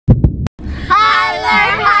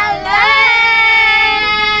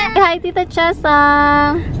Tita Chessa!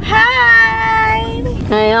 Hi!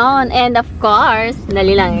 Ngayon, and of course,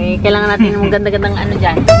 dali lang eh. Kailangan natin ng ganda-gandang ano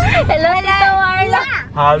dyan. Hello, Tita Marla!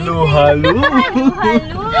 Halo, halo!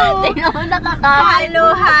 Halo! Tingnan mo nakakahalo.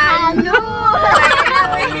 Halo!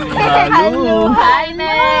 Halo! Hi,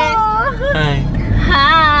 Ned! Hi!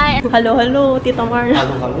 Hi! Hello, hello, Tita Marla.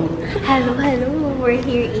 Halo, halo! Hello, hello! We're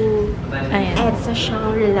here in Ayan. Edsa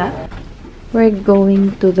Shangri-la. We're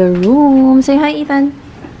going to the room. Say hi, Ethan.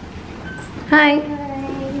 Hi.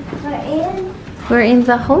 We're in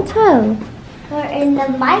the hotel. We're in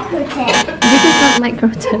the microtel. This is not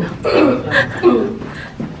microtel.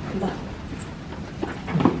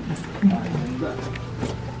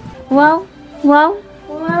 Wow. Wow.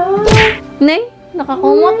 Wow! Nay,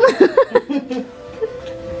 nakakumot.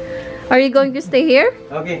 Are you going to stay here?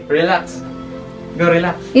 Okay, relax. Go,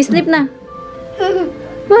 relax. You sleep na.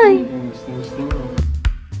 Bye.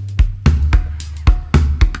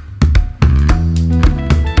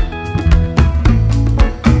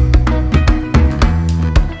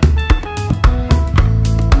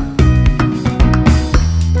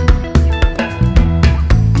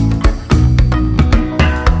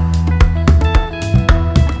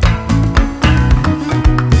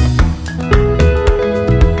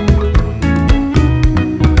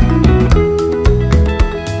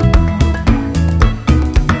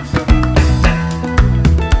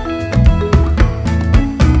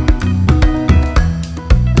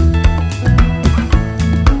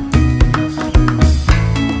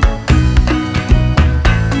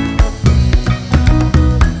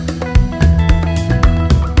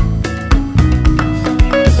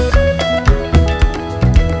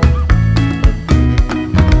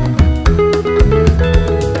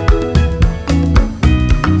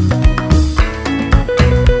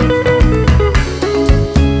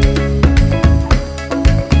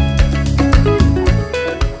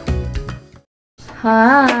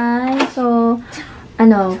 Hi! So,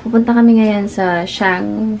 pupunta kami ngayon sa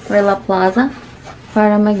Shangrila Plaza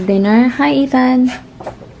para mag-dinner. Hi, Ethan!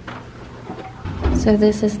 So,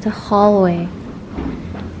 this is the hallway.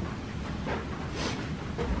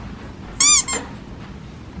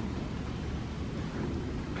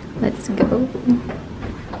 Let's go.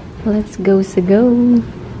 Let's go sa go.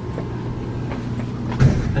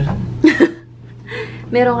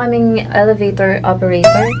 Meron kaming elevator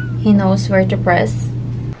operator. He knows where to press.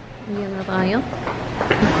 Yan na tayo.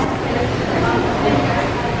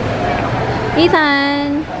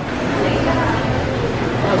 Ethan!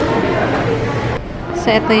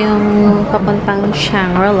 So, ito yung papuntang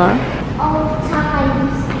Shangrila. All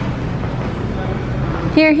times.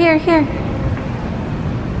 Here, here, here.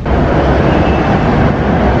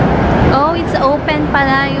 Oh, it's open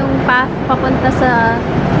pala yung path papunta sa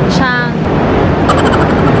Shang.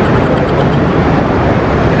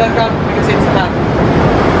 Come, because it's hot.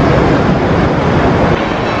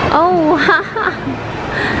 Oh, haha.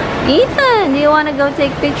 Ethan, do you want to go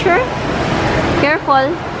take picture?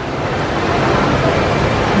 Careful.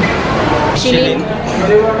 Shilin.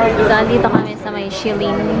 So, dito kami sa may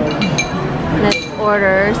Shilin. Let's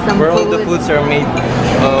order some Where all food. the foods are made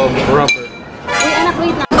of rubber. Uy, anak,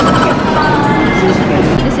 wait lang.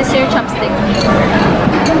 This is your chopstick.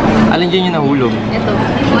 Alin dyan yung nahulog? Ito.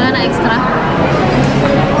 Wala na extra.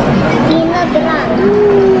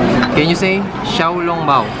 Can you say Xiaolong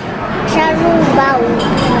Bao? Xiaolong Bao.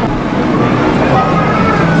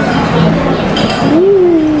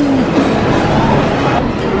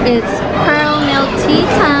 It's pearl milk tea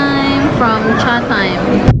time from Cha Time.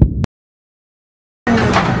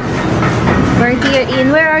 We're here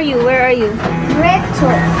in. Where are you? Where are you? Bread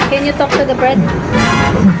talk. Can you talk to the bread?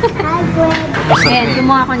 Hi, bread. Ayan,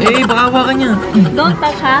 kumuha ko niya. Eh, baka hawakan niya. Don't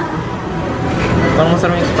touch, ha? Parang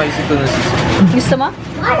masarap yung spicy to na sisig. Gusto mo?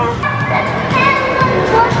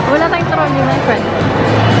 Wala tayong trolley, my friend.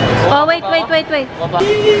 Oh, wait.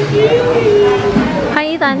 Hi,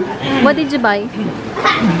 Ethan. What did you buy?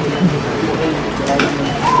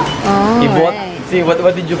 Oh, He bought? right. See, what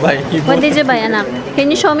did you buy? He What bought. did you buy, anak?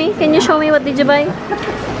 Can you show me? Can you show me what did you buy?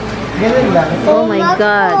 Oh my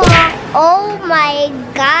God. Oh my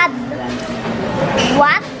God.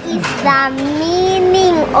 What is the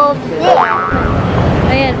meaning of this?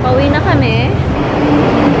 Ayan, pauwi na kami.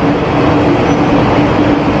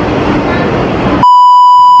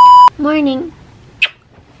 Morning.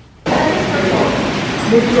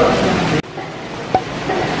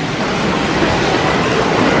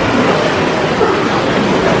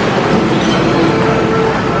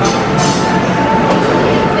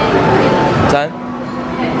 Saan?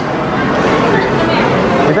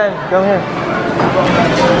 Ethan, come here.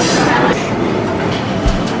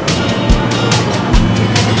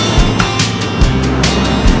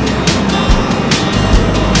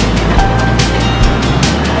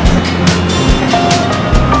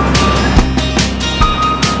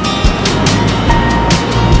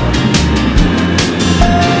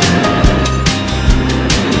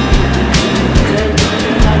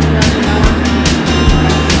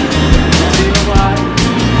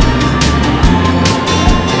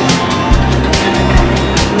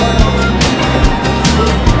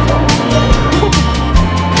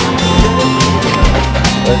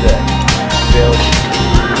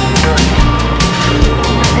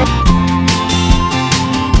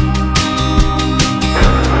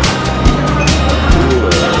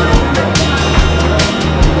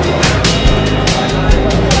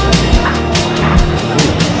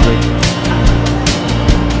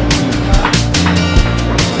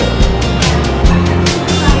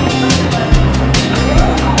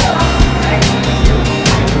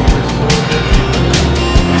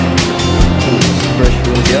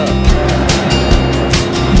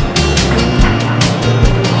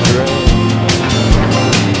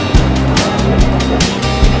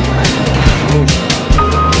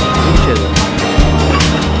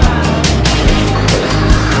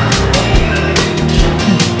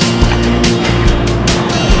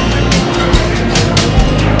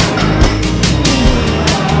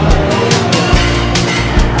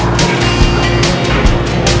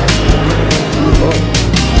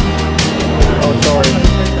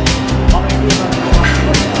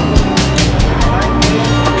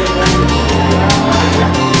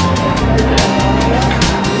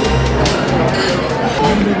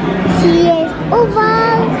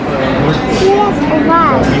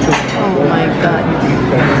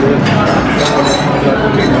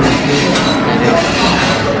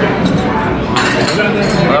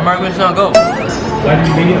 go!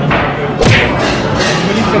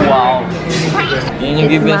 Wow! Can you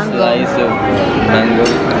give me a slice of mango?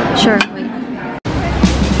 Sure, wait.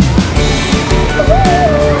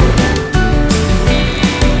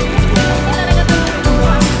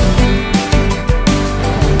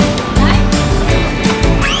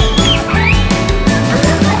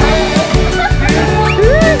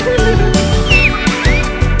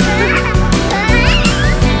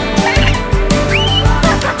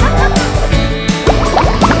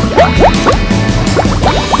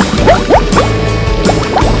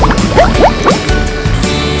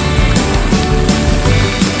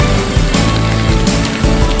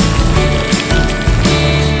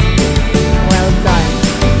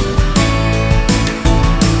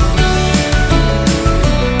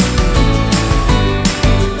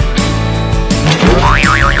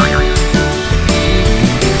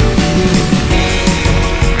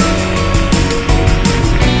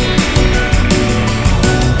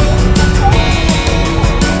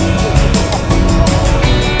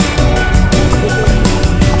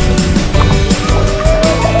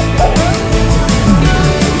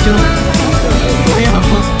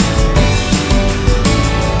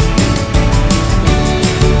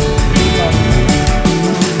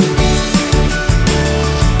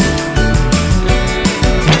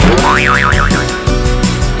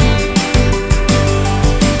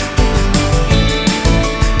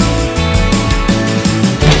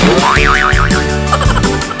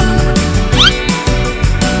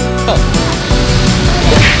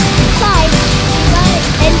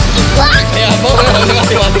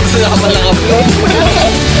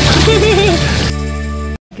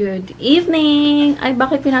 Good evening! Ay,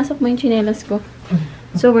 bakit pinasok mo yung tsinelas ko?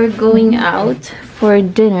 So, we're going out for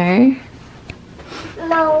dinner.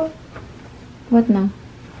 No. What now?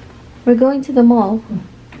 We're going to the mall.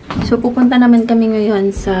 So, pupunta naman kami ngayon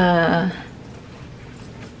sa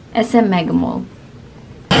SM Megamall.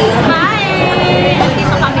 Hi!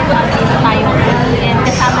 Dito kami sa tayo. And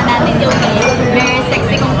kasama natin yung very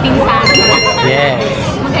sexy kong pinsan. Yes!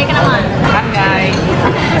 Mag-hi ka naman. Hi guys!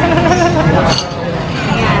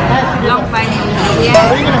 Long time. Yeah.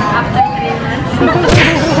 After 3 months.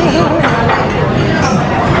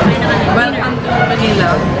 Welcome to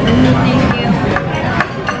Manila. Thank you.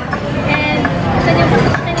 And saan yung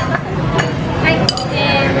pasok na Hi.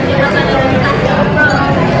 And yung pasok from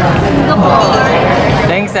Singapore.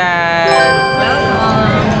 Thanks, Ann!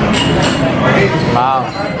 Welcome. Wow!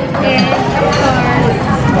 And of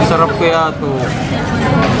course, Sarap kaya to.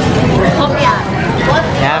 Kopya.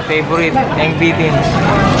 Yeah, favorite. Ang Beetin.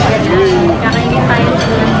 Kakainin tayo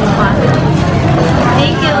sa bukas.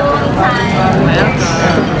 Thank you.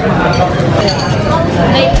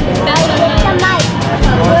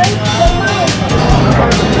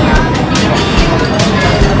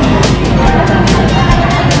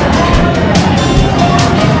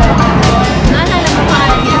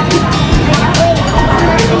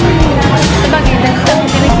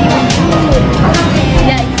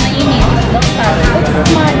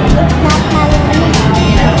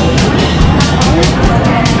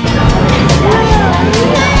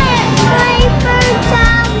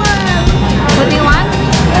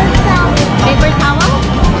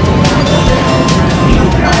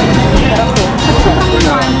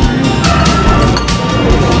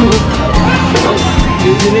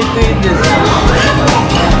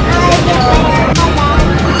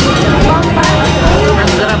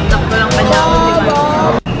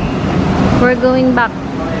 We're going back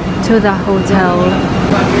to the hotel.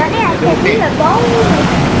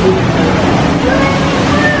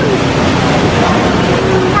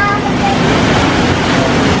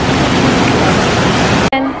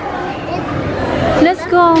 Let's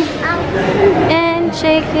go and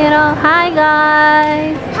shake it off. Hi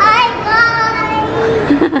guys. Hi guys.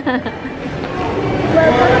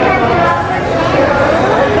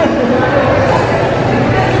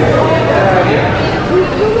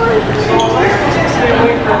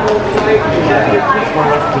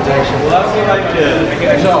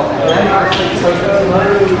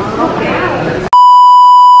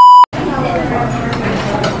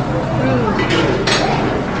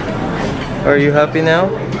 Are you happy now?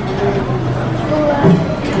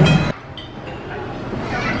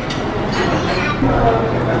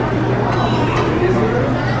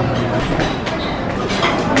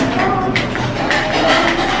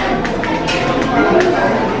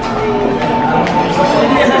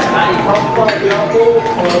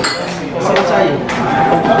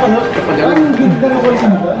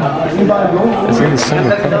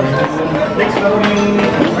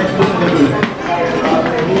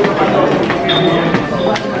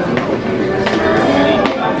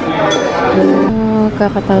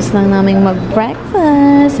 Kakatapos lang namin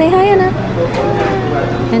mag-breakfast. Say hi, anak.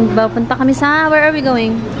 And papunta kami sa... Where are we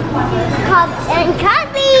going? Cubs and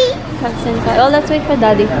Cubbies. Cubs and Cubbies. Oh, let's wait for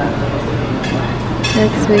Daddy.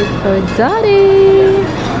 Let's wait for Daddy.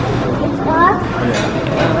 What?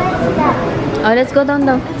 What's that? Oh, let's go down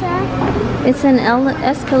though. What's that? It's an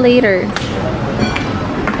escalator.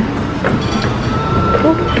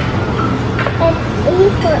 Oh. And E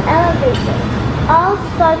for elevator. All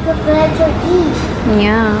starts with the letter E.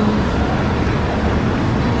 Yeah.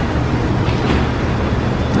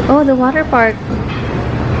 Oh, the water park.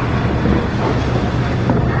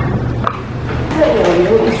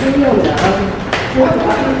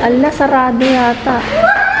 Ala, sarado yata.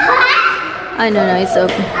 I no, it's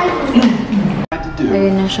open.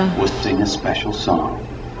 Ayun na siya. Was sing a special song.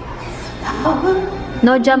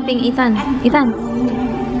 No jumping, Ethan. Ethan.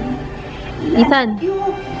 Ethan.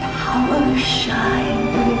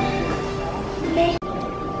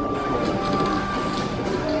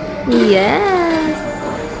 Yes.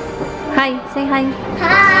 Hi. Say hi.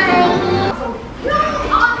 Hi.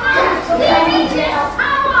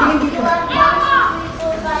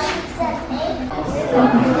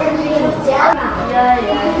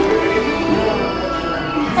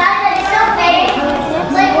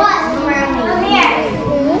 Like what? Come here.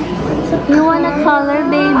 You wanna color,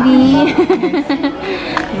 baby?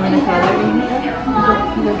 You wanna color, baby?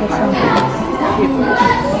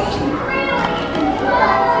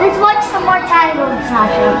 Let's watch some more Tangled,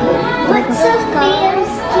 Sasha. What's the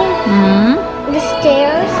stairs? Hmm? The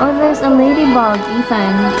stairs? Oh, there's a ladybug,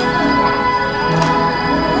 Ethan.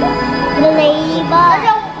 The ladybug.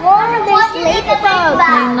 There's ladybug.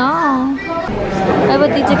 I know. Ay, what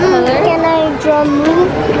did you color? Can I draw me?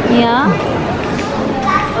 Yeah?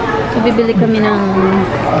 So, bibili kami ng...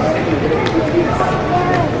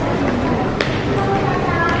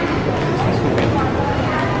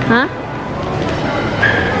 Ha?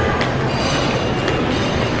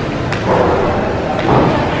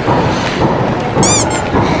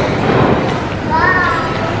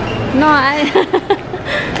 No,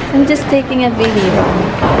 I'm just taking a video.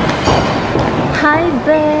 Hi,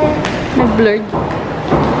 Beth. Nag-blurred.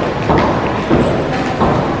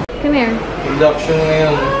 Come here. Production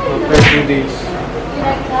ngayon. After 2 days.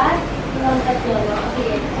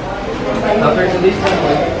 After 2 days na.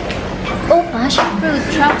 Oh, passion fruit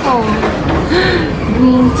truffle.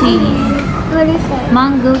 Green tea. What is that?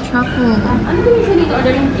 Mango truffle.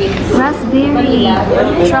 Raspberry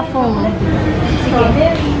truffle.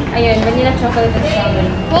 Ayun, vanilla chocolate at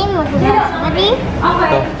strawberry. Name of that. Ready?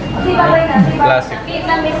 Classic.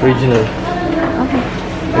 Original. Okay.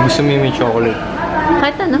 Gusto mo yung may chocolate.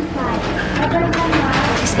 Kahit ano.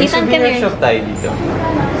 May Ethan, come souvenir here. shop tayo dito.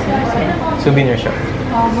 Souvenir shop.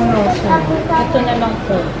 Ito na lang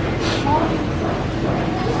po.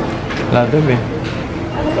 Ladab eh.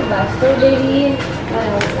 Ano ito ba? Strawberry,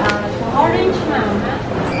 orange, ma'am.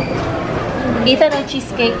 Ethan, a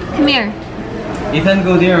cheesecake. Come here. Ethan,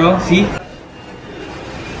 go there, oh. See?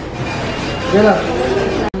 Wala.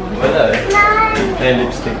 Wala eh. Ay,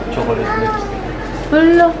 lipstick. Chocolate lipstick.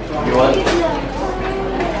 Hello. You want?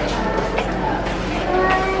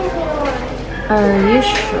 Are you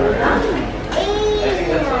sure?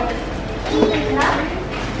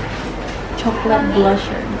 Chocolate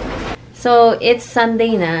blusher. So, it's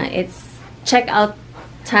Sunday na. It's check-out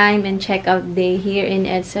time and check-out day here in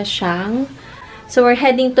Edsa Shang. So, we're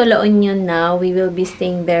heading to La Union now. We will be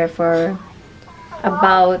staying there for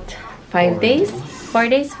about 5 days. 4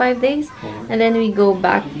 days, 5 days. And then we go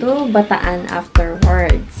back to Bataan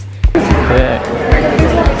afterwards. Yeah.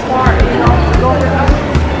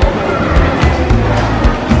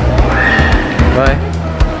 Bye.